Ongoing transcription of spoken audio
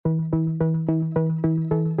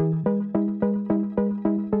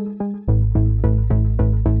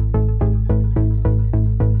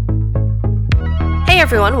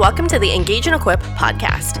everyone, welcome to the Engage and Equip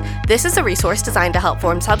podcast. This is a resource designed to help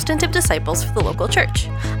form substantive disciples for the local church.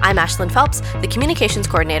 I'm Ashlyn Phelps, the communications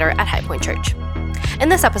coordinator at High Point Church. In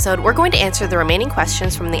this episode, we're going to answer the remaining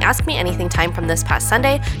questions from the Ask Me Anything time from this past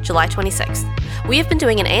Sunday, July 26th. We have been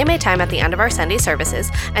doing an AMA time at the end of our Sunday services,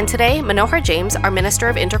 and today, Manohar James, our Minister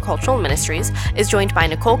of Intercultural Ministries, is joined by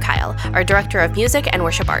Nicole Kyle, our Director of Music and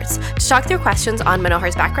Worship Arts, to talk through questions on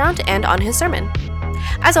Manohar's background and on his sermon.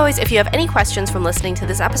 As always, if you have any questions from listening to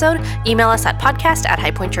this episode, email us at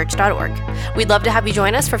podcast@highpointchurch.org. We'd love to have you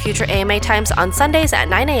join us for future AMA times on Sundays at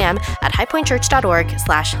 9 a.m. at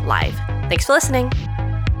highpointchurch.org/live. Thanks for listening.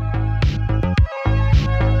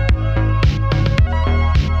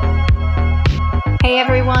 Hey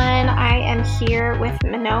everyone, I am here with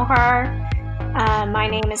Manohar. My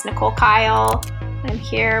name is Nicole Kyle. I'm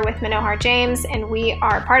here with Manohar James, and we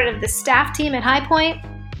are part of the staff team at High Point.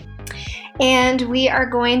 And we are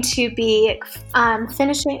going to be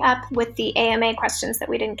finishing up with the AMA questions that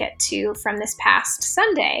we didn't get to from this past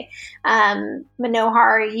Sunday.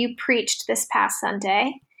 Manohar, you preached this past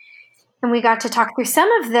Sunday, and we got to talk through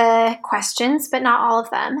some of the questions, but not all of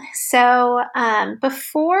them. So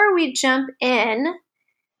before we jump in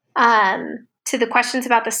to the questions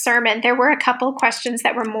about the sermon, there were a couple questions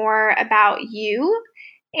that were more about you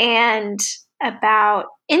and about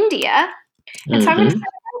India. And so I'm going to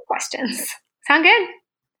start with questions. Sound good?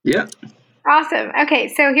 Yeah. Awesome. Okay,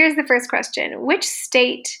 so here's the first question. Which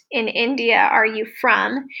state in India are you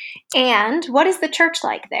from, and what is the church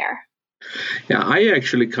like there? Yeah, I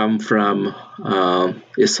actually come from a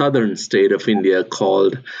southern state of India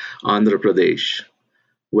called Andhra Pradesh,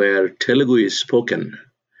 where Telugu is spoken.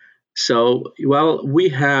 So, well, we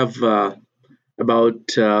have about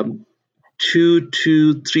 2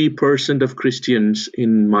 to 3% of Christians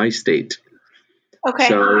in my state. Okay.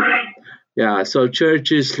 So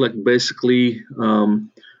church is like basically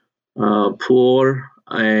poor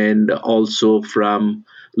and also from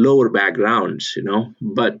lower backgrounds,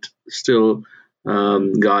 but still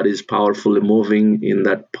God is powerfully moving in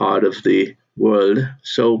that part of the world.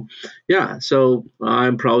 So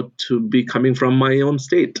I'm proud to be coming from my own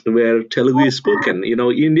state where Telugu is spoken.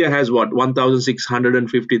 India has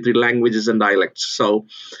 1,653 languages and dialects. So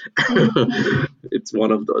it's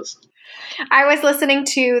one of those. I was listening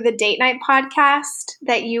to the Date Night podcast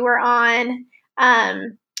that you were on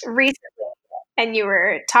recently, and you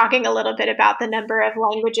were talking a little bit about the number of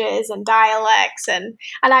languages and dialects, and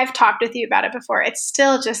I've talked with you about it before. It's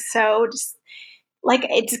still just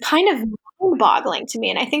it's kind of mind-boggling to me,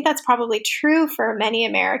 and I think that's probably true for many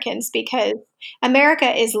Americans because America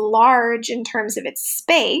is large in terms of its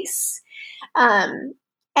space, and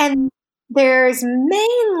there's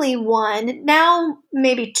mainly one, now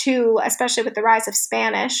maybe two, especially with the rise of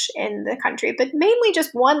Spanish in the country, but mainly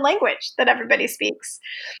just one language that everybody speaks.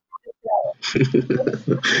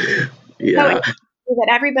 Yeah. So that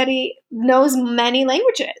everybody knows many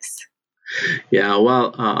languages. Yeah,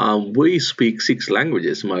 well, we speak 6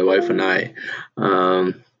 languages, my wife and I,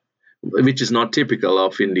 which is not typical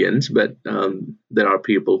of Indians, but there are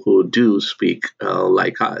people who do speak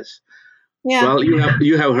like us. Yeah. Well,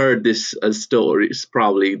 you have heard this story. It's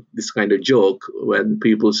probably this kind of joke when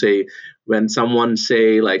people say, when someone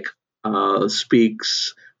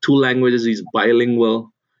speaks 2 languages, he's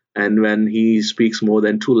bilingual, and when he speaks more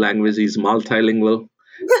than 2 languages, he's multilingual.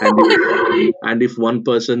 And if one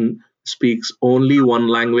person speaks only 1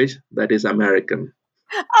 language, that is American.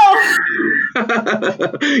 Oh.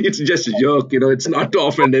 It's just a joke, it's not to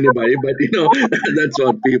offend anybody, but that's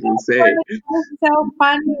what people say. That's so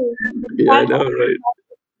funny. Yeah, I know,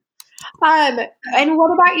 right? And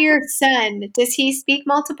what about your son? Does he speak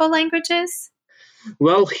multiple languages?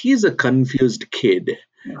 Well, he's a confused kid.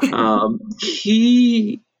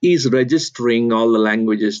 He is registering all the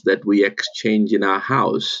languages that we exchange in our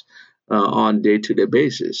house on day-to-day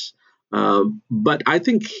basis. But I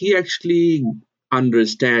think he actually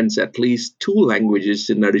understands at least 2 languages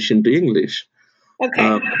in addition to English.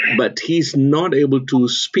 Okay. But he's not able to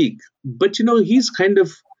speak. But, he's kind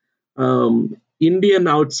of Indian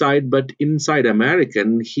outside, but inside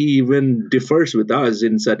American. He even differs with us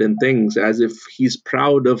in certain things as if he's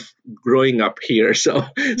proud of growing up here. So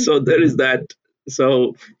there is that.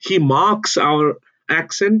 So he mocks our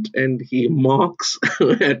accent and he mocks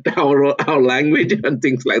at our language and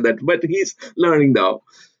things like that. But he's learning now.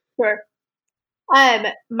 Sure.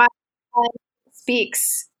 My son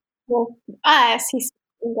speaks with us. He speaks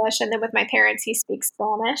English, and then with my parents, he speaks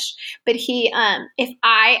Spanish. But he, if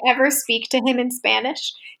I ever speak to him in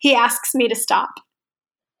Spanish, he asks me to stop.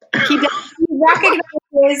 He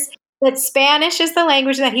recognizes that Spanish is the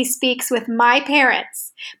language that he speaks with my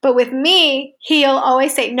parents. But with me, he'll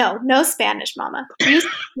always say, no Spanish, Mama. You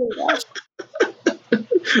speak English.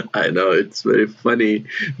 I know it's very funny,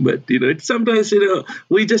 but it's sometimes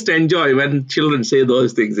we just enjoy when children say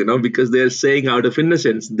those things, because they're saying out of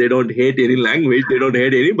innocence. They don't hate any language, they don't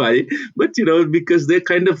hate anybody, but because they're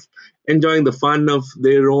kind of enjoying the fun of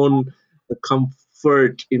their own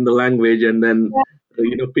comfort in the language, and then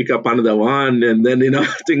pick up another one, and then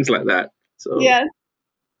things like that. So Yes.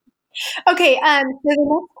 Okay, so the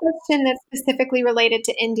next question that's specifically related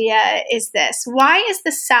to India is this. Why is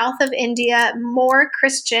the south of India more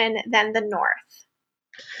Christian than the north?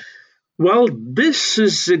 Well, this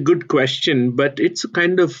is a good question, but it's a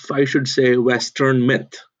kind of, I should say, Western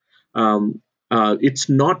myth. It's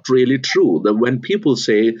not really true that when people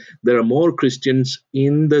say there are more Christians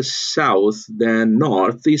in the south than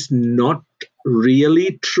north is not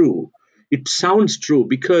really true. It sounds true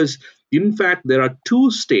because, in fact, there are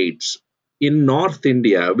two states in North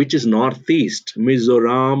India, which is Northeast,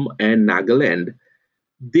 Mizoram and Nagaland.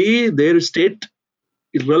 Their state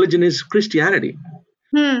religion is Christianity.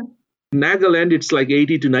 Nagaland, it's like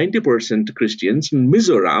 80 to 90% Christians. In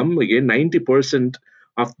Mizoram, again, 90%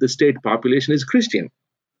 of the state population is Christian.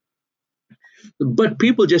 But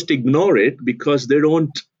people just ignore it because they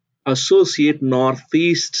don't associate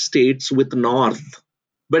Northeast states with North,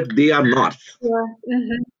 but they are North. Yeah.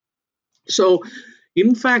 Mm-hmm. So,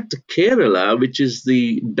 in fact, Kerala, which is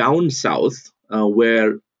the down south,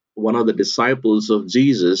 where one of the disciples of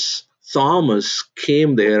Jesus, Thomas,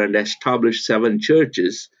 came there and established 7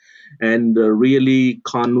 churches and really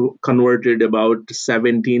converted about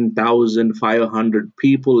 17,500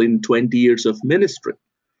 people in 20 years of ministry.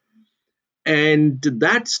 And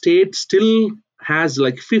that state still has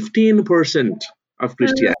like 15% of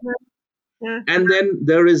Christianity. Mm-hmm. And then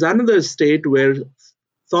there is another state where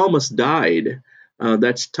Thomas died.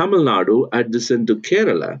 That's Tamil Nadu, adjacent to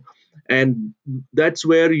Kerala. And that's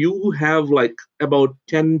where you have like about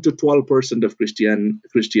 10 to 12% of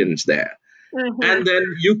Christians there. Mm-hmm. And then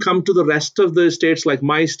you come to the rest of the states, like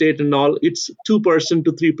my state and all, it's 2%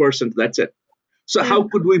 to 3%. That's it. So how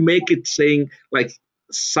could we make it saying like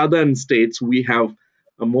southern states we have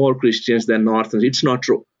more Christians than northern? It's not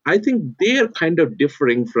true. I think they're kind of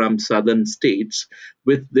differing from southern states,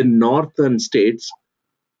 with the northern states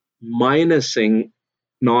minusing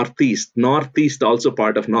northeast. Northeast also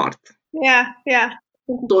part of north. Yeah.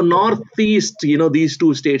 So northeast, these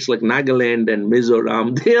two states like Nagaland and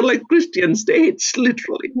Mizoram, they're like Christian states,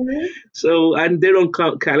 literally. Mm-hmm. So, and they don't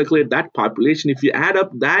calculate that population. If you add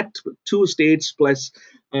up that 2 states plus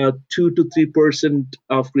 2 to 3%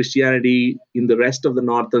 of Christianity in the rest of the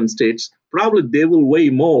northern states, probably they will weigh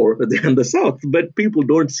more than the south. But people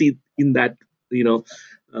don't see in that,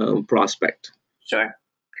 prospect. Sure.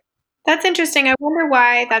 That's interesting. I wonder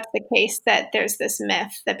why that's the case, that there's this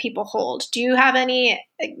myth that people hold. Do you have any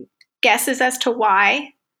guesses as to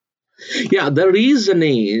why? Yeah, the reason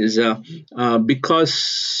is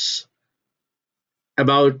because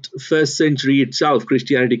about 1st century itself,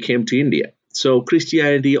 Christianity came to India. So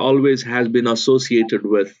Christianity always has been associated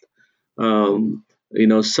with,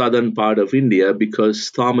 southern part of India, because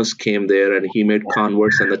Thomas came there and he made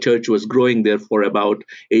converts, and the church was growing there for about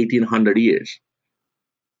 1800 years.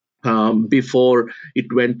 Before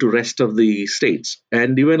it went to rest of the states,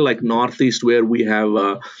 and even like northeast, where we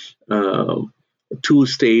have 2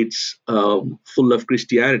 states full of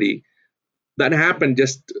Christianity, that happened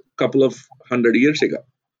just a couple of 100 years ago.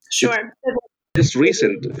 Sure. It's just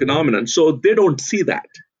recent phenomenon, so they don't see that.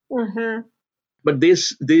 Mm-hmm. But they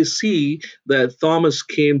see that Thomas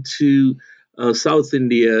came to South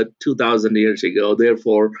India 2,000 years ago,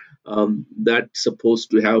 therefore that's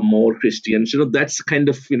supposed to have more Christians. That's kind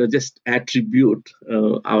of, just attribute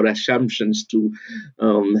our assumptions to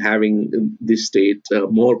having this state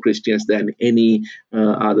more Christians than any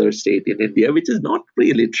other state in India, which is not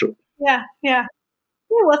really true. Yeah.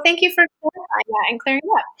 Well, thank you for clarifying that and clearing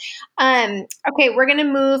up. Okay, we're going to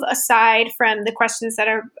move aside from the questions that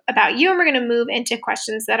are about you, and we're going to move into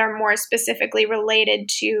questions that are more specifically related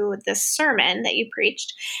to the sermon that you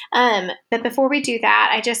preached. But before we do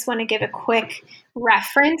that, I just want to give a quick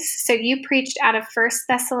reference. So you preached out of 1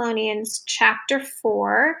 Thessalonians chapter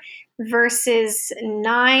 4, verses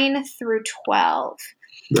 9 through 12.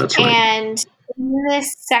 That's right. And in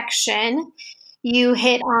this section, you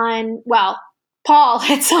hit on, Paul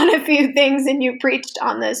hits on a few things, and you preached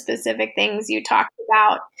on those specific things. You talked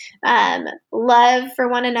about love for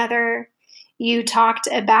one another. You talked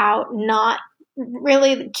about not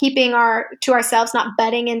really keeping to ourselves, not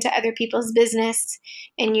butting into other people's business.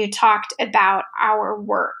 And you talked about our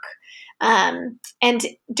work. And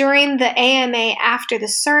during the AMA after the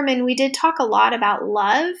sermon, we did talk a lot about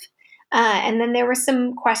love. And then there were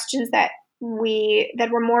some questions that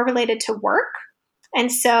were more related to work.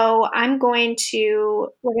 And so we're going to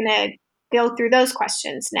go through those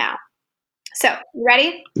questions now. So, you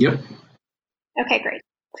ready? Yep. Okay, great.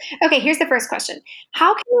 Okay, here's the first question.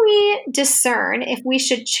 How can we discern if we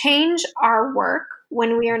should change our work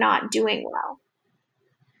when we are not doing well?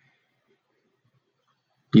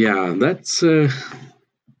 Yeah, that's a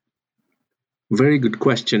very good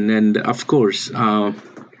question. And of course,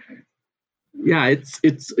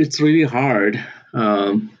 it's really hard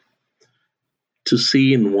to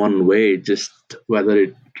see in one way just whether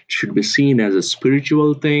it should be seen as a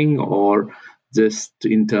spiritual thing or just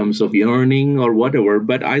in terms of yearning or whatever.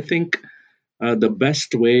 But I think the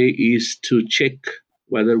best way is to check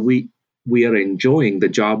whether we are enjoying the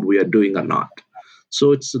job we are doing or not.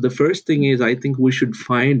 So it's the first thing is I think we should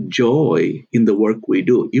find joy in the work we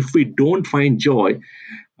do. If we don't find joy,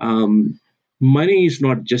 money is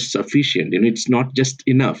not just sufficient and it's not just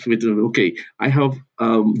enough with okay, I have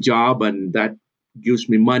job and that gives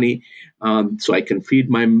me money, so I can feed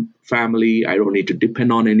my family, I don't need to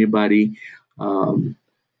depend on anybody. um,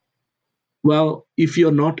 well, if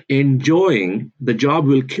you're not enjoying, the job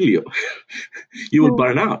will kill you. You will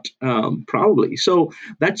burn out, probably. So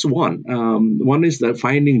that's one. One is that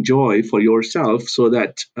finding joy for yourself, so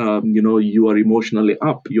that you are emotionally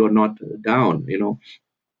up, you are not down.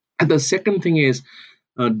 And the second thing is,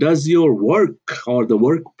 does your work or the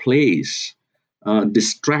workplace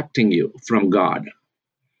distracting you from God?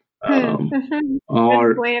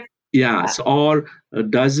 Or yes, or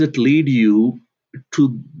does it lead you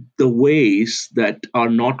to the ways that are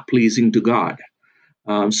not pleasing to God?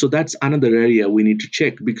 So that's another area we need to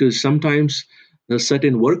check, because sometimes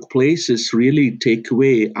certain workplaces really take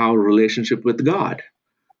away our relationship with God.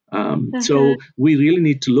 So we really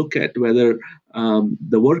need to look at whether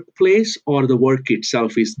the workplace or the work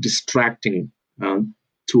itself is distracting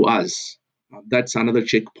to us. That's another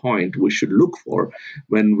checkpoint we should look for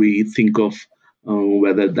when we think of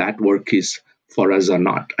whether that work is for us or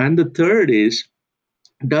not. And the third is,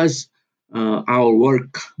 does our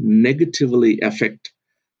work negatively affect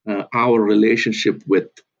our relationship with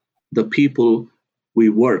the people we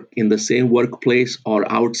work in the same workplace or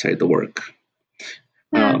outside the work?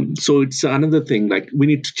 So it's another thing, like we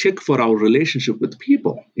need to check for our relationship with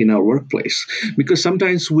people in our workplace, because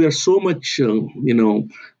sometimes we are so much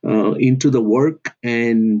into the work,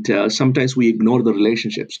 and sometimes we ignore the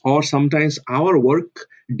relationships, or sometimes our work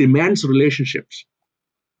demands relationships.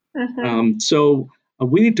 So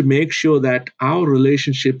we need to make sure that our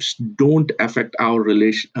relationships don't affect our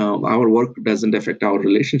work doesn't affect our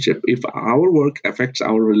relationship. If our work affects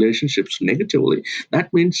our relationships negatively,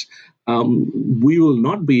 that means we will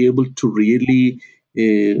not be able to really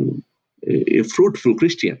a fruitful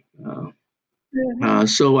Christian.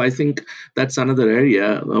 So I think that's another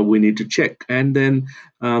area we need to check. And then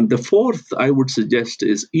the fourth I would suggest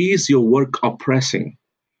is your work oppressing?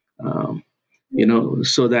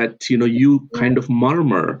 So that you kind of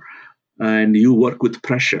murmur and you work with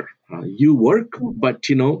pressure. You work, but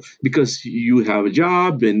because you have a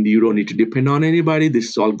job and you don't need to depend on anybody, this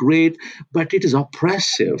is all great, but it is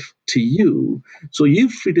oppressive to you. So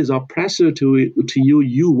if it is oppressive to you,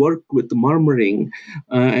 you work with murmuring,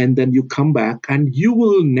 and then you come back and you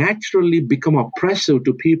will naturally become oppressive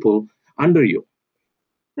to people under you.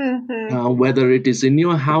 Whether it is in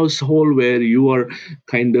your household where you are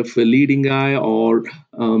kind of a leading guy, or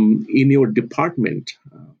in your department.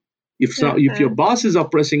 If your boss is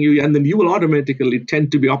oppressing you, and then you will automatically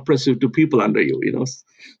tend to be oppressive to people under you.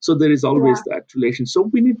 So there is always that relation. So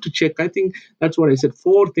we need to check. I think that's what I said.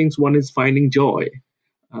 4 things. One is finding joy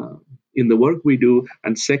in the work we do,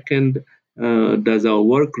 and second, does our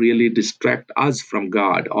work really distract us from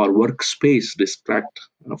God, or workspace distract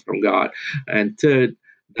from God? And third,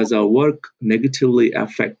 does our work negatively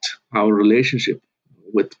affect our relationship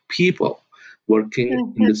with people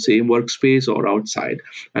working in the same workspace or outside?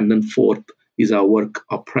 And then fourth, is our work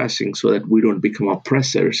oppressing, so that we don't become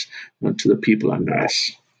oppressors to the people under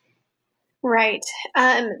us? Right.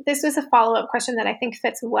 This was a follow-up question that I think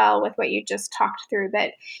fits well with what you just talked through.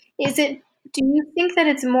 But do you think that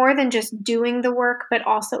it's more than just doing the work, but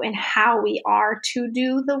also in how we are to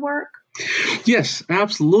do the work? Yes,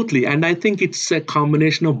 absolutely. And I think it's a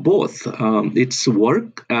combination of both. It's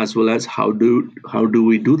work as well as how do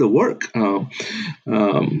we do the work.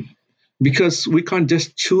 Because we can't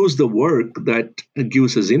just choose the work that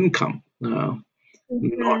gives us income,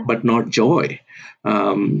 but not joy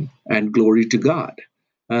and glory to God.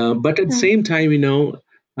 But at the same time,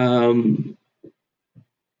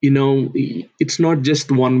 it's not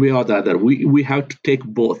just one way or the other. We have to take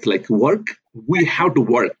both. Like work, we have to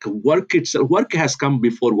work. Work has come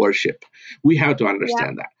before worship. We have to Yeah.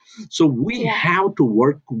 understand that. So we Yeah. have to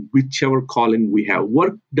work whichever calling we have.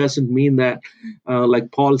 Work doesn't mean that,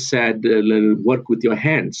 like Paul said, work with your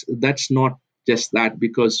hands. That's not just that,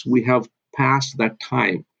 because we have passed that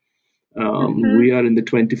time. Mm-hmm. We are in the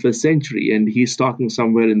 21st century, and he's talking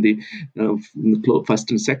somewhere in the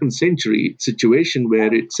first and second century situation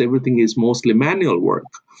where everything is mostly manual work.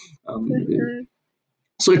 Mm-hmm.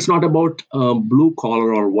 So it's not about blue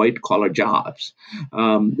collar or white collar jobs.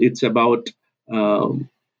 It's about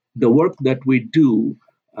the work that we do,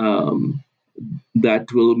 um,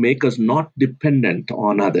 that will make us not dependent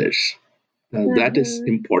on others. That is Mm-hmm.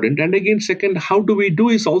 important. And again, second, how do we do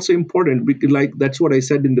is also important, because like that's what I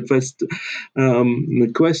said in the first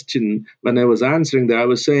question when I was answering that. I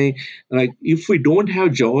was saying, like, if we don't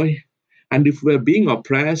have joy, and if we're being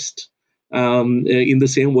oppressed in the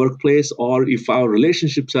same workplace, or if our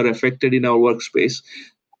relationships are affected in our workspace,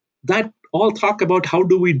 that all talk about how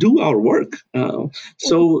do we do our work.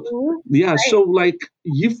 So Mm-hmm. yeah, Right. so like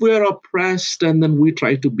if we are oppressed and then we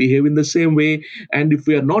try to behave in the same way, and if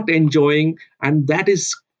we are not enjoying, and that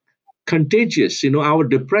is contagious. Our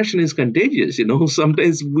depression is contagious.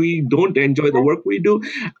 Sometimes we don't enjoy the work we do,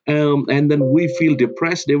 and then we feel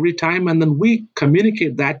depressed every time, and then we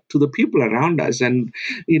communicate that to the people around us, and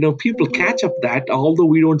people catch up that, although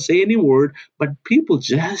we don't say any word, but people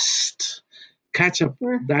just catch up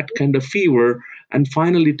that kind of fever, and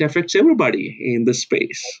finally it affects everybody in the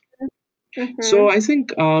space. So Mm-hmm. I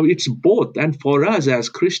think it's both, and for us as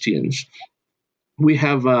Christians, we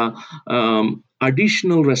have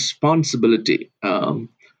additional responsibility,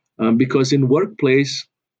 because in workplace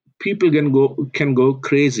people can go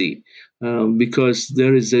crazy, because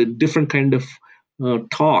there is a different kind of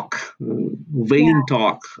talk, Yeah. vain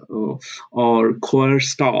talk, or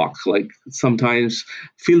coarse talk, like sometimes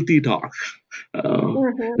filthy talk,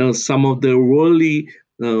 Mm-hmm. some of the worldly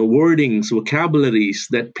wordings, vocabularies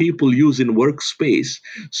that people use in workspace.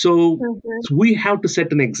 So Mm-hmm. we have to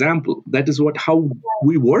set an example. That is how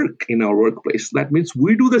we work in our workplace. That means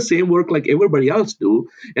we do the same work like everybody else do,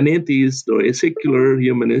 an atheist or a secular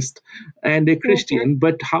humanist and a Mm-hmm. Christian.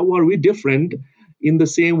 But how are we different? In the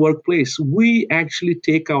same workplace, we actually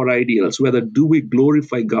take our ideals, whether do we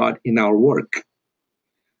glorify God in our work.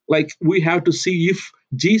 Like we have to see if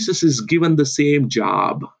Jesus is given the same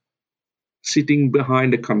job sitting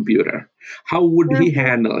behind a computer, how would he Mm-hmm.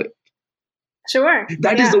 handle it? Sure.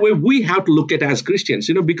 That is the Yeah. way we have to look at as Christians,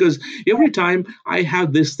 because every time I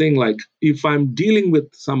have this thing, like if I'm dealing with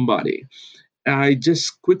somebody, I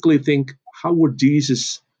just quickly think, how would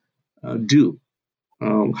Jesus do?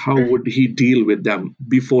 How would he deal with them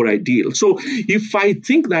before I deal? So if I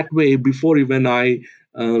think that way before even I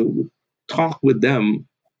uh, talk with them,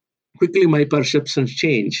 quickly my perceptions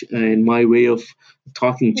change, and my way of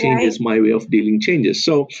talking Right. changes, my way of dealing changes.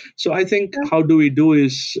 So I think how do we do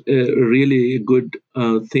is really a good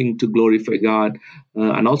thing to glorify God.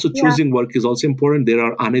 And also Yeah. choosing work is also important. There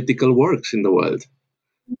are unethical works in the world.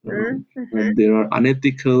 Mm-hmm. They are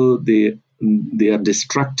unethical, they are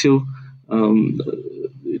destructive, um,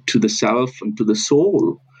 to the self and to the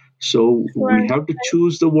soul. So we Sure. have to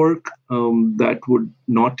choose the work that would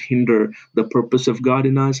not hinder the purpose of God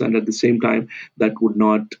in us, and at the same time, that would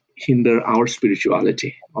not hinder our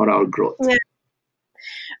spirituality or our growth. Yeah.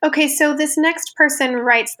 Okay, so this next person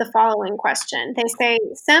writes the following question. They say,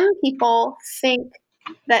 some people think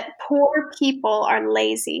that poor people are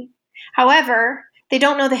lazy. However, they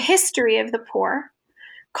don't know the history of the poor,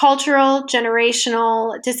 cultural,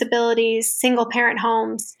 generational, disabilities, single parent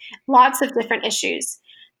homes, lots of different issues.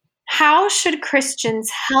 How should Christians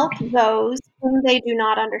help those whom they do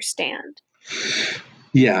not understand?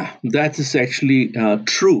 Yeah, that is actually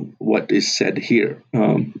true, what is said here.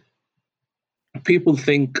 People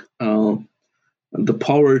think the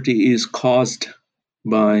poverty is caused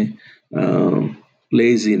by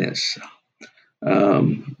laziness.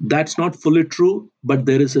 That's not fully true, but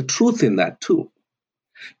there is a truth in that too.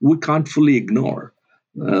 We can't fully ignore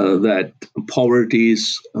that poverty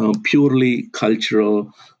is purely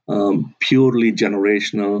cultural, purely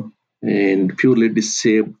generational, and purely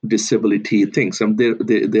disability things. And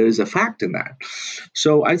there is a fact in that.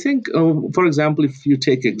 So I think, for example, if you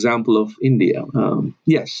take example of India,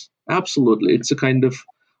 yes, absolutely, it's a kind of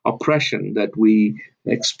oppression that we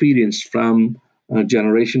experience from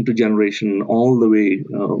generation to generation, all the way,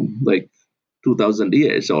 like 2000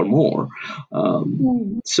 years or more.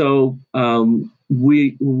 Mhm. So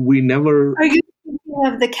we never Are you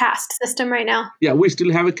of the caste system right now. Yeah, we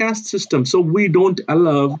still have a caste system, so we don't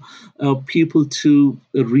allow people to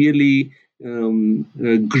really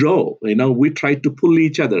grow. We try to pull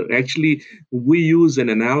each other. Actually, we use an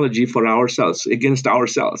analogy for ourselves against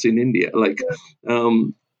ourselves in India, like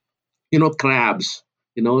um, crabs.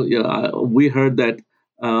 We heard that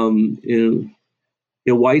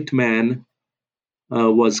a white man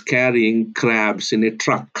was carrying crabs in a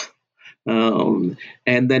truck. And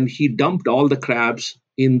then he dumped all the crabs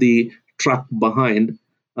in the truck behind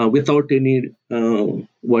without any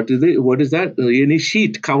what is that any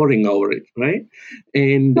sheet covering over it, right?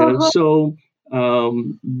 And so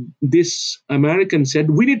this American said,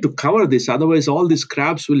 we need to cover this, otherwise all these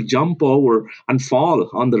crabs will jump over and fall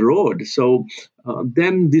on the road. So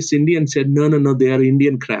then this Indian said, no, no, no, they are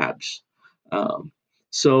Indian crabs.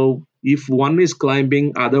 So if one is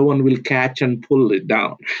climbing, other one will catch and pull it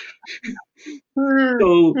down.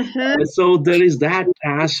 So, Mm-hmm. so there is that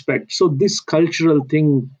aspect. So this cultural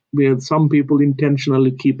thing where some people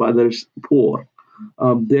intentionally keep others poor,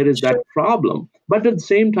 there is that problem. But at the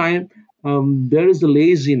same time, there is the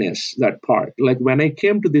laziness, that part. Like when I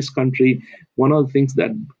came to this country, one of the things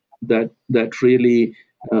that really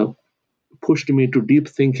pushed me to deep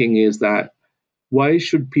thinking is that why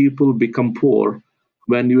should people become poor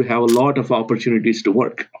when you have a lot of opportunities to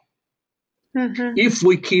work? Mm-hmm. If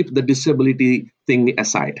we keep the disability thing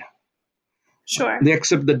aside, Sure. they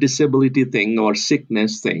accept the disability thing or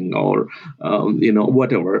sickness thing or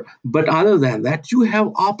whatever. But other than that, you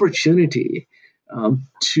have opportunity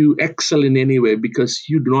to excel in any way because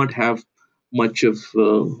you do not have much of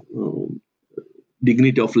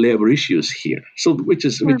dignity of labor issues here. So which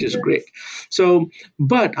is Mm-hmm. great. So,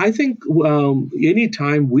 but I think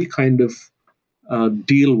anytime we kind of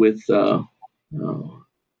deal with uh,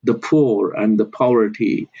 the poor and the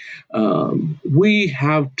poverty, we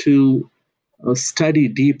have to study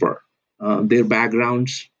deeper their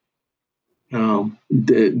backgrounds,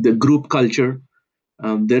 the group culture.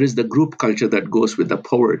 There is the group culture that goes with the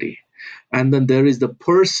poverty, and then there is the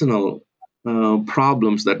personal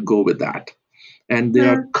problems that go with that, and there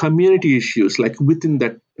are community issues like within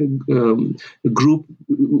that um, group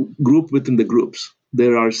group within the groups.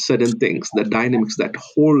 There are certain things, the dynamics that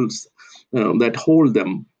hold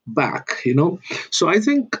them back. So I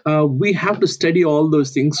think we have to study all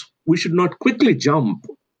those things. We should not quickly jump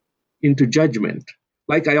into judgment.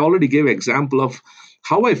 Like I already gave example of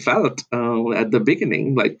how I felt at the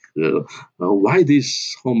beginning, like why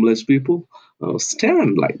these homeless people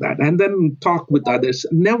stand like that, and then talk with others.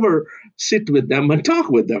 Never sit with them and talk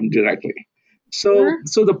with them directly. So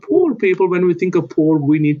the poor people, when we think of poor,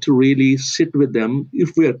 we need to really sit with them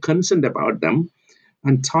if we are concerned about them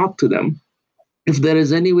and talk to them. If there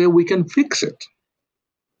is any way we can fix it,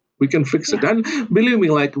 we can fix it. Yeah. And believe me,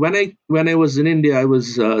 like when I was in India, I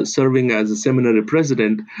was serving as a seminary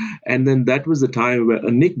president, and then that was the time where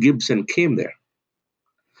Nick Gibson came there.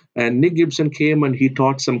 And Nick Gibson came and he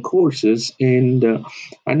taught some courses, and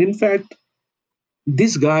in fact,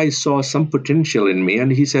 this guy saw some potential in me,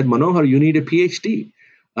 and he said, Manohar, you need a PhD.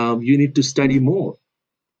 You need to study more.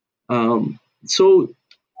 So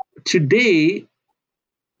today,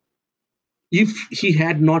 if he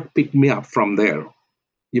had not picked me up from there,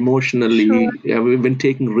 Sure. emotionally, when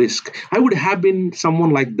taking risk, I would have been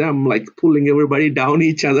someone like them, like pulling everybody down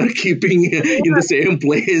each other, keeping in the same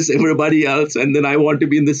place everybody else, and then I want to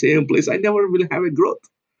be in the same place. I never will have a growth.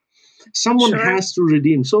 Someone Sure. has to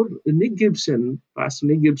redeem. So Pastor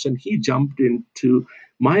Nick Gibson, he jumped into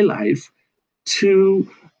my life to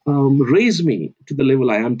raise me to the level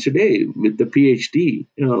I am today with the PhD.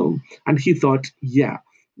 And he thought, yeah,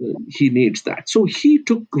 he needs that. So he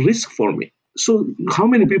took risk for me. So how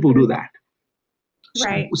many people do that? So,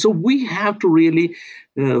 Right. so we have to really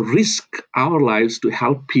risk our lives to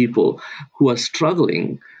help people who are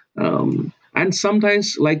struggling. And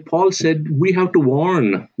sometimes, like Paul said, we have to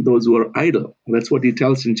warn those who are idle. That's what he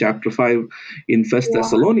tells in chapter 5 in First Yeah.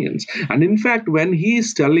 Thessalonians. And in fact, when he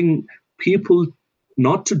is telling people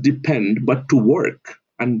not to depend, but to work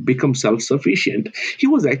and become self sufficient, he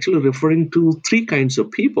was actually referring to three kinds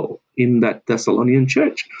of people in that Thessalonian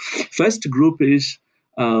church. First group is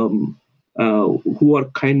um, who are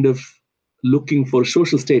kind of looking for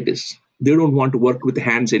social status. They don't want to work with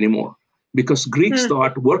hands anymore because Greeks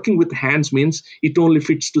thought working with hands means it only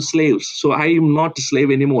fits to slaves. So I am not a slave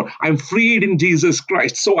anymore. I'm freed in Jesus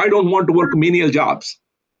Christ. So I don't want to work menial jobs.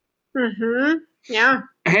 Mm-hmm. Yeah.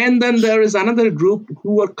 And then there is another group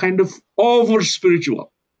who are kind of over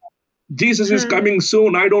spiritual. Jesus is coming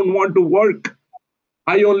soon. I don't want to work.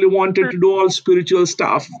 I only wanted to do all spiritual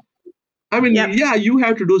stuff. I mean, Yep. yeah, you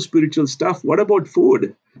have to do spiritual stuff. What about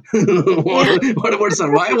food? What about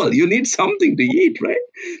survival? You need something to eat, right?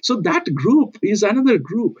 So that group is another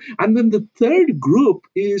group. And then the third group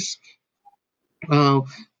is uh,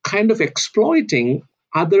 kind of exploiting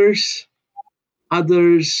others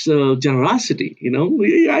generosity.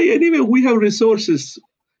 Anyway, we have resources.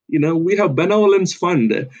 We have benevolence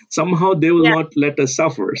fund. Somehow they will Yeah, not let us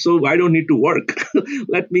suffer, so I don't need to work.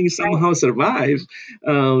 Let me right. somehow survive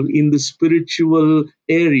in the spiritual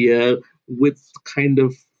area with kind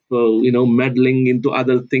of meddling into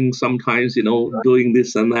other things sometimes, doing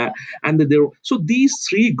this and that. And that there, so these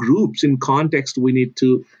three groups in context we need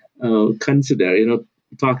to consider,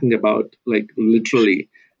 talking about like literally.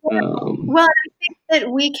 um, Well, I think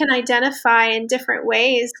that we can identify in different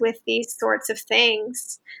ways with these sorts of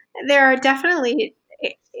things. There are definitely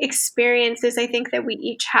experiences I think that we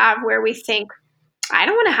each have where we think, I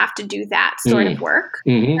don't want to have to do that sort of mm, work.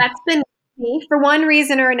 mhm, That's been me for one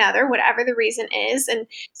reason or another, whatever the reason is. And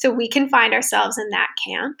so we can find ourselves in that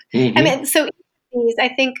camp. I mhm. mean, so these, I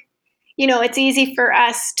think, it's easy for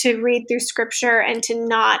us to read through scripture and to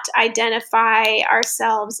not identify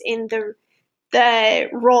ourselves in the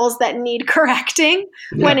roles that need correcting,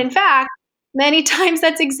 when Yeah, in fact, many times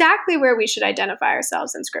that's exactly where we should identify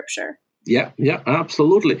ourselves in scripture. yeah, yeah,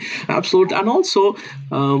 absolutely, absolutely. And also,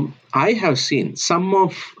 I have seen some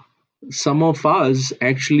of us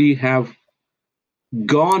actually have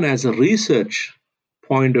gone as a research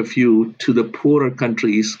point of view to the poorer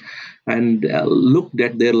countries and looked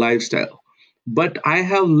at their lifestyle. But I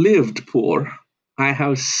have lived poor. I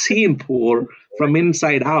have seen poor from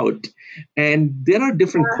inside out, and there are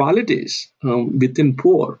different qualities within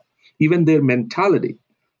poor. Even their mentality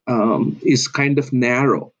is kind of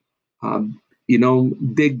narrow.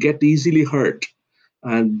 They get easily hurt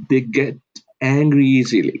and they get angry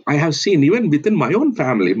easily. I have seen even within my own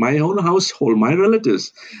family, my own household, my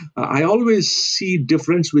relatives. I always see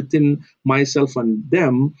difference within myself and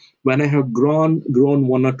them when I have grown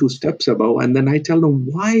one or two steps above, and then I tell them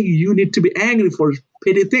why you need to be angry for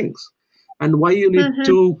petty things. And why you need Mm-hmm.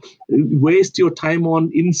 to waste your time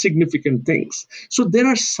on insignificant things. So, there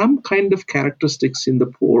are some kind of characteristics in the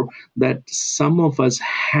poor that some of us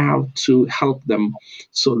have to help them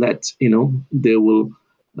so that they will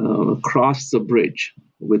cross the bridge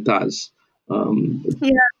with us. Um,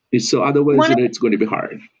 Yeah. so otherwise, One of it's going to be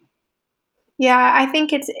hard. Yeah, I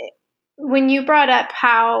think it's when you brought up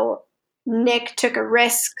how Nick took a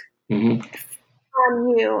risk Hmm.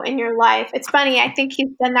 on you in your life. It's funny. I think he's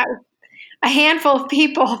done that with a handful of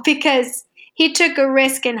people because he took a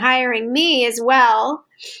risk in hiring me as well.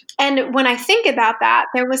 And when I think about that,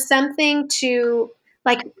 there was something to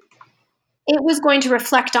like, it was going to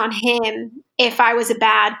reflect on him if I was a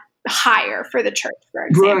bad hire for the church, for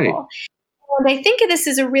Right. example. And I think this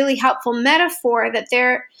is a really helpful metaphor that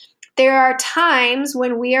there are times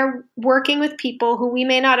when we are working with people who we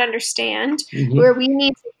may not understand, Hmm. where we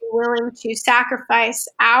need to be willing to sacrifice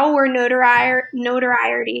our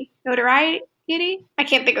notoriety. I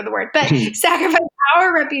can't think of the word, but sacrifice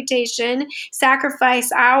our reputation,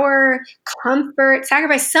 sacrifice our comfort,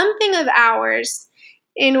 sacrifice something of ours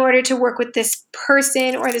in order to work with this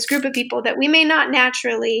person or this group of people that we may not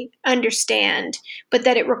naturally understand, but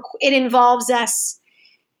that it involves us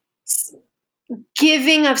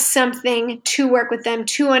giving of something to work with them,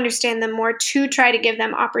 to understand them more, to try to give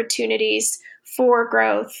them opportunities for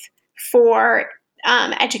growth, for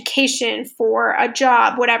education, for a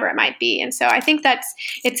job, whatever it might be. And so I think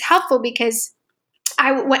it's helpful because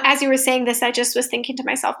as you were saying this, I just was thinking to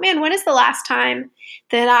myself, man, when is the last time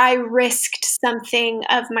that I risked something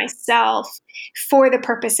of myself for the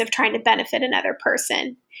purpose of trying to benefit another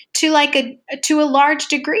person to a large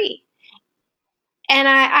degree? And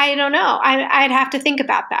I don't know. I'd have to think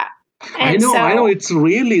about that. And I know. so, It's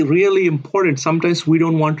really, really important. Sometimes we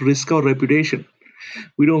don't want to risk our reputation.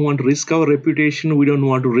 We don't want to risk our reputation. We don't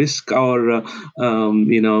want to risk our,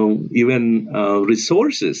 even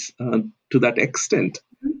resources to that extent.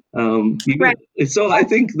 right. So I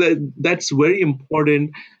think that that's very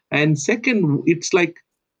important. And second, it's like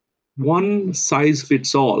one size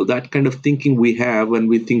fits all. That kind of thinking we have when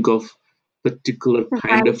we think of particular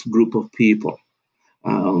kind Right. of group of people,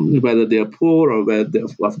 whether they are poor or whether they're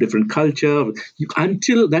of different culture.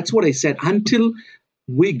 Until that's what I said. Until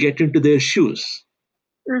we get into their shoes,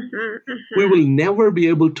 Hmm. we Hmm. will never be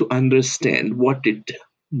able to understand what it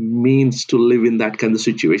means to live in that kind of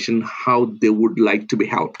situation, how they would like to be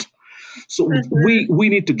helped. So Hmm. we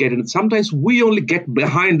need to get in. Sometimes we only get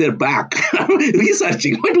behind their back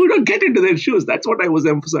researching, but we don't get into their shoes. That's what I was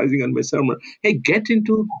emphasizing on my sermon. Hey, get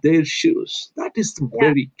into their shoes. That is Yeah.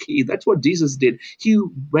 very key. That's what Jesus did. He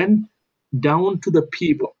went down to the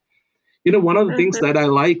people. One of the things Mhm. that I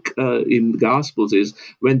like in Gospels is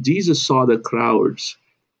when Jesus saw the crowds,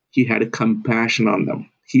 he had compassion on them.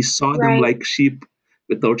 He saw them Right. like sheep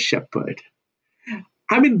without shepherd.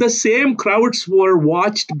 I mean, the same crowds were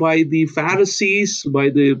watched by the Pharisees, by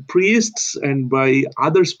the priests, and by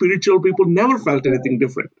other spiritual people, never felt anything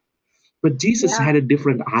different. But Jesus Yeah. had a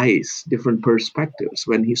different eyes, different perspectives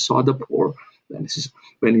when he saw the poor,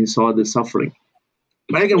 when he saw the suffering.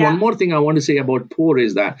 But again, one Yeah. more thing I want to say about poor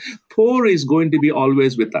is that poor is going to be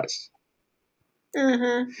always with us.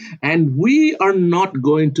 Mhm. And we are not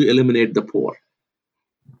going to eliminate the poor,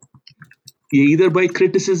 either by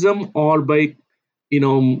criticism or by,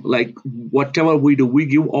 like whatever we do, we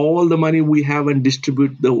give all the money we have and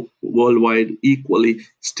distribute the worldwide equally.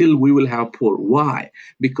 Still, we will have poor. Why?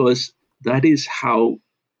 Because that is how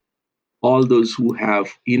all those who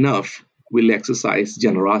have enough will exercise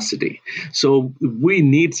generosity. So we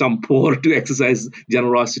need some poor to exercise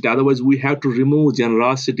generosity. Otherwise, we have to remove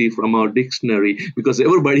generosity from our dictionary because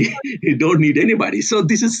everybody don't need anybody. So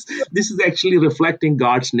this is actually reflecting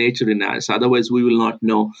God's nature in us. Otherwise, we will not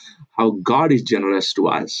know how God is generous to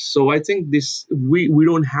us. So I think this we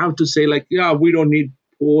don't have to say like, yeah, we don't need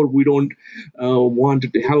poor. We don't want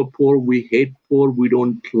to help poor. We hate poor. We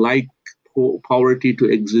don't like poverty to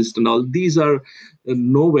exist, and all these are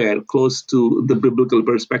nowhere close to the biblical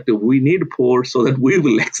perspective. We need poor so that we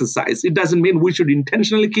will exercise. It doesn't mean we should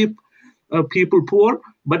intentionally keep people poor,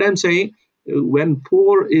 but I'm saying when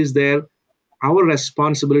poor is there, our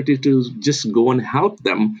responsibility to just go and help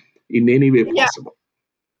them in any way Yeah. possible.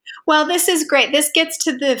 Well, this is great. This gets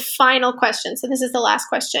to the final question. So, this is the last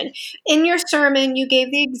question. In your sermon, you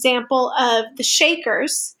gave the example of the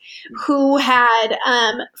Shakers who had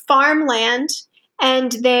farmland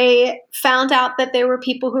and they found out that there were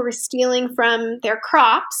people who were stealing from their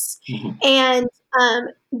crops. Mhm. And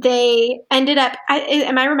they ended up,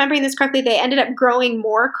 am I remembering this correctly? They ended up growing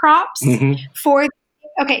more crops Mhm. for.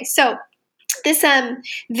 Okay, so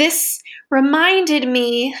this reminded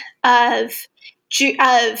me of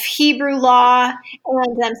Hebrew law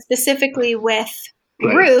and specifically with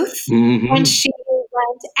Right. Ruth when Mhm. she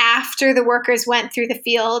went after the workers went through the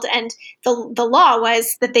field, and the law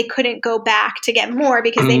was that they couldn't go back to get more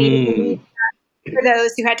because they needed to leave Mm. for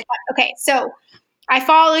those who had to come. Okay, so I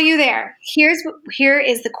follow you there. Here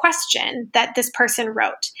is the question that this person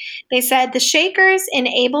wrote. They said the Shakers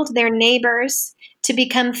enabled their neighbors to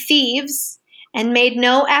become thieves and made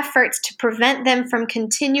no efforts to prevent them from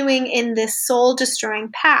continuing in this soul destroying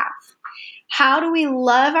path. How do we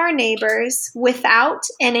love our neighbors without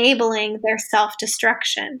enabling their self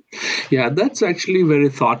destruction? Yeah, that's actually a very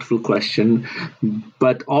thoughtful question.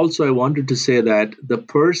 But also, I wanted to say that the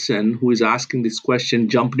person who is asking this question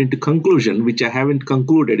jumped into conclusion, which I haven't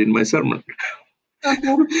concluded in my sermon.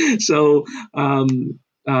 Uh-huh. So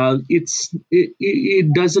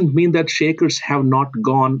it doesn't mean that Shakers have not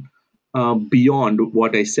gone beyond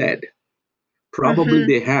what I said. Probably Mm-hmm.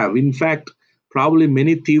 they have. In fact, probably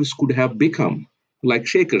many thieves could have become like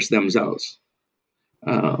Shakers themselves,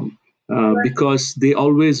 um, because they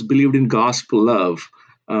always believed in gospel love.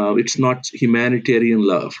 It's not humanitarian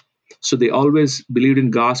love. So they always believed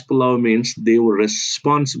in gospel love means they were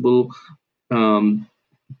responsible um,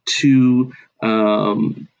 to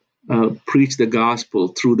preach the gospel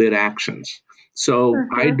through their actions. So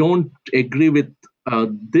I Mm-hmm. don't agree with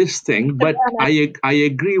this thing, but I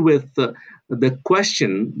agree with the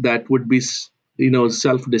question that would be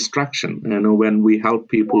self-destruction. When we help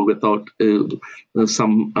people without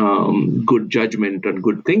some good judgment and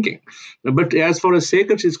good thinking. But as far as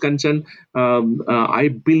Sakers is concerned, I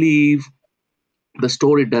believe the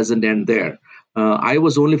story doesn't end there. I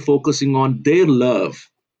was only focusing on their love.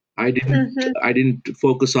 I didn't. Mm-hmm. I didn't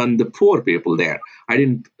focus on the poor people there. I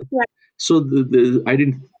didn't. Right. So I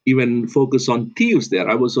didn't even focus on thieves there.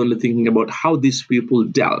 I was only thinking about how these people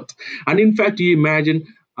dealt. And in fact, you imagine,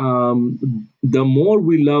 the more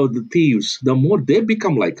we love the thieves, the more they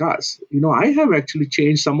become like us. I have actually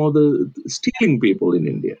changed some of the stealing people in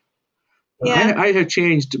India. Yeah. I have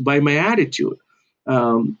changed by my attitude,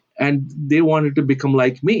 and they wanted to become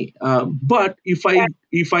like me. But if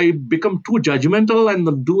I become too judgmental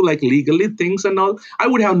and do like legally things and all, I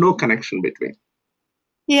would have no connection between.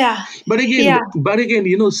 Yeah. But again,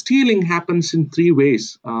 Yeah. stealing happens in three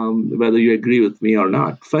ways, whether you agree with me or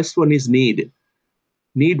not. First one is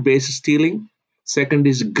need-based stealing. Second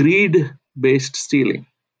is greed-based stealing,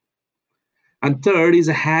 and third is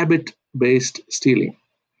a habit-based stealing.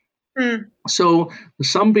 Mm. So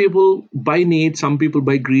some people by need, some people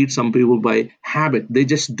by greed, some people by habit. They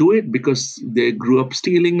just do it because they grew up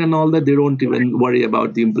stealing and all that. They don't even worry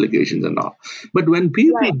about the implications and all. But when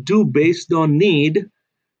people Right. do based on need,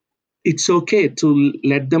 it's okay to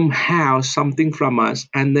let them have something from us,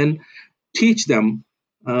 and then teach them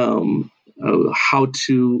how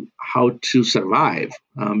to survive.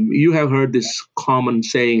 You have heard this common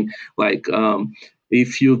saying, like,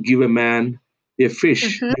 if you give a man a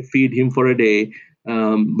fish, Mm-hmm. you feed him for a day,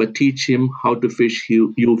 but teach him how to fish,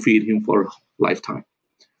 you'll feed him for a lifetime.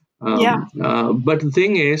 Yeah. But the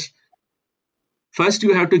thing is, first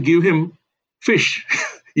you have to give him fish,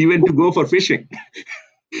 even to go for fishing.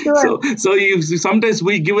 Sure. So you sometimes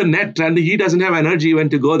we give a net and he doesn't have energy even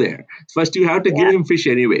to go there. First you have to give Yeah. him fish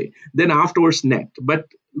anyway, then afterwards net. But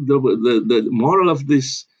the moral of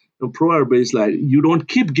this proverb is like, you don't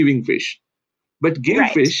keep giving fish, but give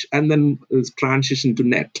Right. fish and then transition to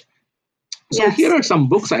net. So here Yes. are some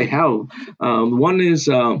books I have. One is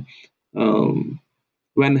um,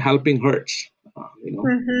 When Helping Hurts.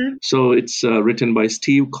 Mm-hmm. So it's written by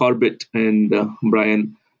Steve Corbett and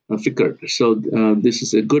Brian Fickert. So this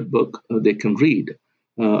is a good book they can read.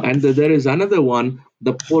 And there is another one,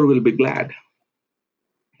 The Poor Will Be Glad,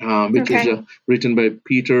 which is Okay. written by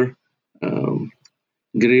Peter um,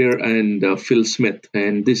 Greer and Phil Smith.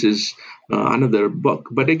 And this is another book.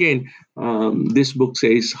 But again, this book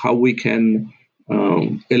says how we can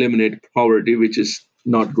eliminate poverty, which is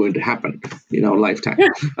not going to happen in our lifetime.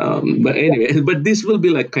 But anyway, but this will be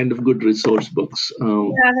like kind of good resource books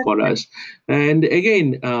Yeah. for us. And again,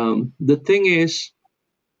 the thing is,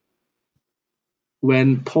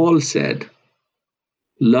 when Paul said,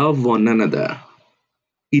 love one another,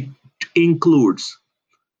 it includes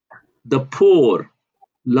the poor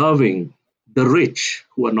loving the rich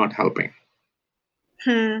who are not helping.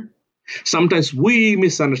 Hmm. Sometimes we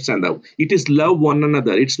misunderstand that it is love one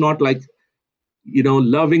another. It's not like,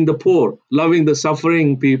 loving the poor, loving the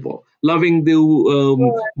suffering people, loving the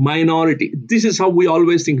minority. This is how we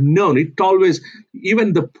always think. No, it always,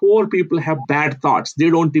 even the poor people have bad thoughts. They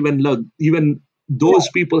don't even love, even those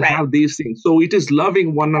people Right. have these things. So it is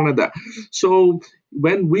loving one another. So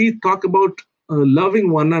when we talk about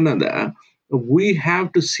loving one another, we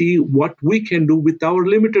have to see what we can do with our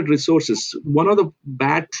limited resources. One of the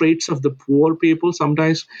bad traits of the poor people,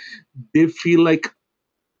 sometimes they feel like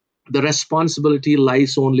the responsibility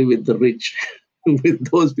lies only with the rich,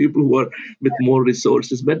 with those people who are with more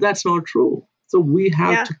resources. But that's not true. So we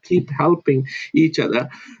have Yeah. to keep helping each other,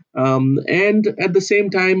 and at the same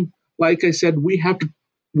time, like I said, we have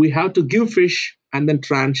to give fish and then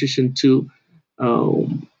transition to,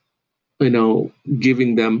 um,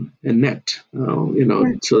 giving them a net,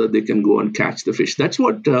 so that they can go and catch the fish. That's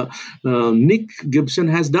what Nick Gibson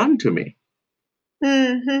has done to me.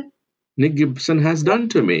 Mm-hmm. Nick Gibson has done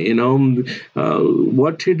to me.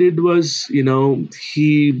 What he did was,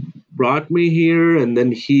 he brought me here, and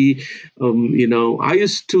then I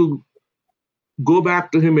used to go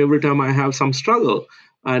back to him every time I have some struggle,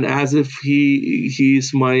 and as if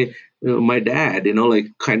he's my dad, like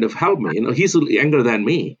kind of help me. He's younger than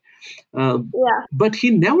me, uh, Yeah. but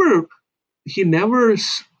he never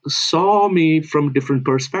saw me from a different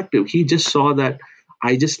perspective. He just saw that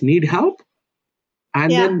I just need help,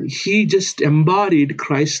 and Yeah. then he just embodied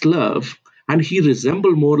Christ's love, and he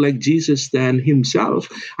resembled more like Jesus than himself.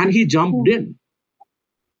 And he jumped in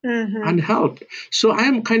Mm-hmm. and helped. So I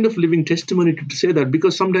am kind of living testimony to say that,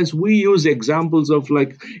 because sometimes we use examples of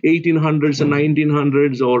like 1800s and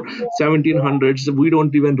 1900s or 1700s that we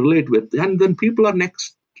don't even relate with. And then people are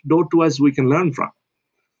next door to us we can learn from.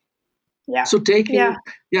 Yeah. So Yeah.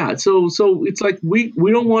 yeah, so it's like we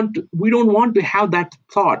don't want to have that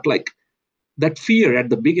thought, like that fear at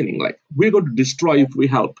the beginning, like we're going to destroy if we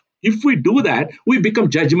help. If we do that, we become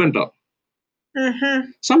judgmental.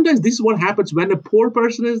 Mm-hmm. Sometimes this is what happens when a poor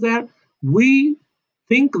person is there. We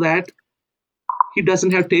think that he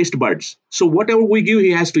doesn't have taste buds, so whatever we give,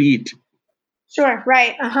 he has to eat. Sure.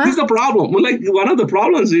 Right. This is Uh-huh. the problem. Like, one of the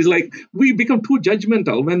problems is like we become too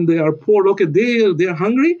judgmental when they are poor. Okay, they're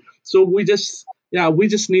hungry, so we just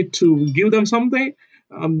need to give them something,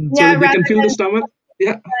 so Yeah. that they Rather can fill the stomach.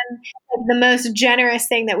 Yeah. than the most generous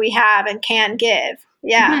thing that we have and can give.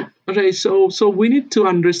 Yeah. Right. Right. So we need to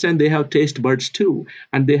understand they have taste buds too,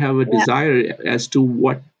 and they have a Yeah. desire as to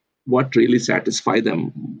what really satisfy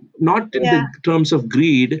them, not in Yeah. the terms of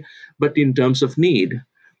greed, but in terms of need.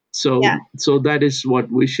 Yeah. So that is what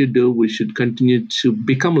we should do. We should continue to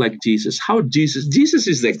become like Jesus. How Jesus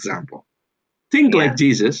is the example. Think like Yeah.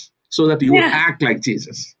 Jesus, so that you will Yeah. act like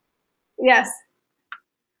Jesus. Yes.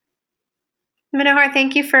 Manohar,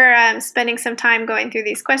 thank you for spending some time going through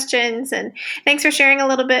these questions, and thanks for sharing a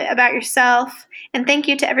little bit about yourself. And thank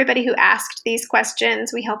you to everybody who asked these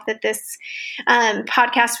questions. We hope that this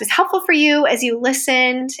podcast was helpful for you as you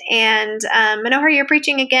listened. And Manohar, you're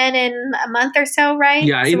preaching again in a month or so, right?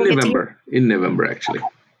 Yeah, so in November, actually. Okay,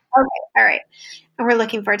 all right. And we're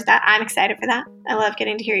looking forward to that. I'm excited for that. I love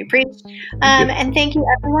getting to hear you preach. And thank you,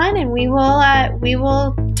 everyone. And we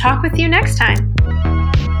will talk with you next time.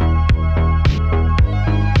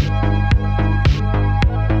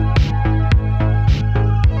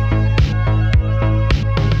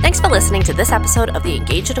 Thanks for listening to this episode of the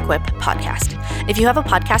Engage and Equip podcast. If you have a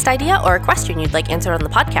podcast idea or a question you'd like answered on the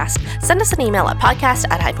podcast, send us an email at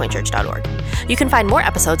podcast@highpointchurch.org. You can find more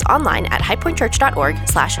episodes online at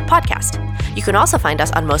highpointchurch.org/podcast. You can also find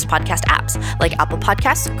us on most podcast apps like Apple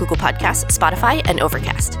Podcasts, Google Podcasts, Spotify, and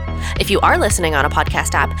Overcast. If you are listening on a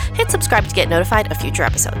podcast app, hit subscribe to get notified of future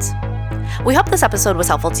episodes. We hope this episode was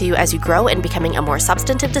helpful to you as you grow in becoming a more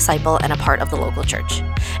substantive disciple and a part of the local church.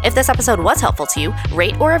 If this episode was helpful to you,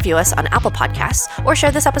 rate or review us on Apple Podcasts or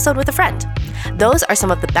share this episode with a friend. Those are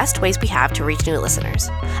some of the best ways we have to reach new listeners.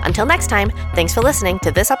 Until next time, thanks for listening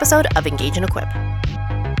to this episode of Engage and Equip.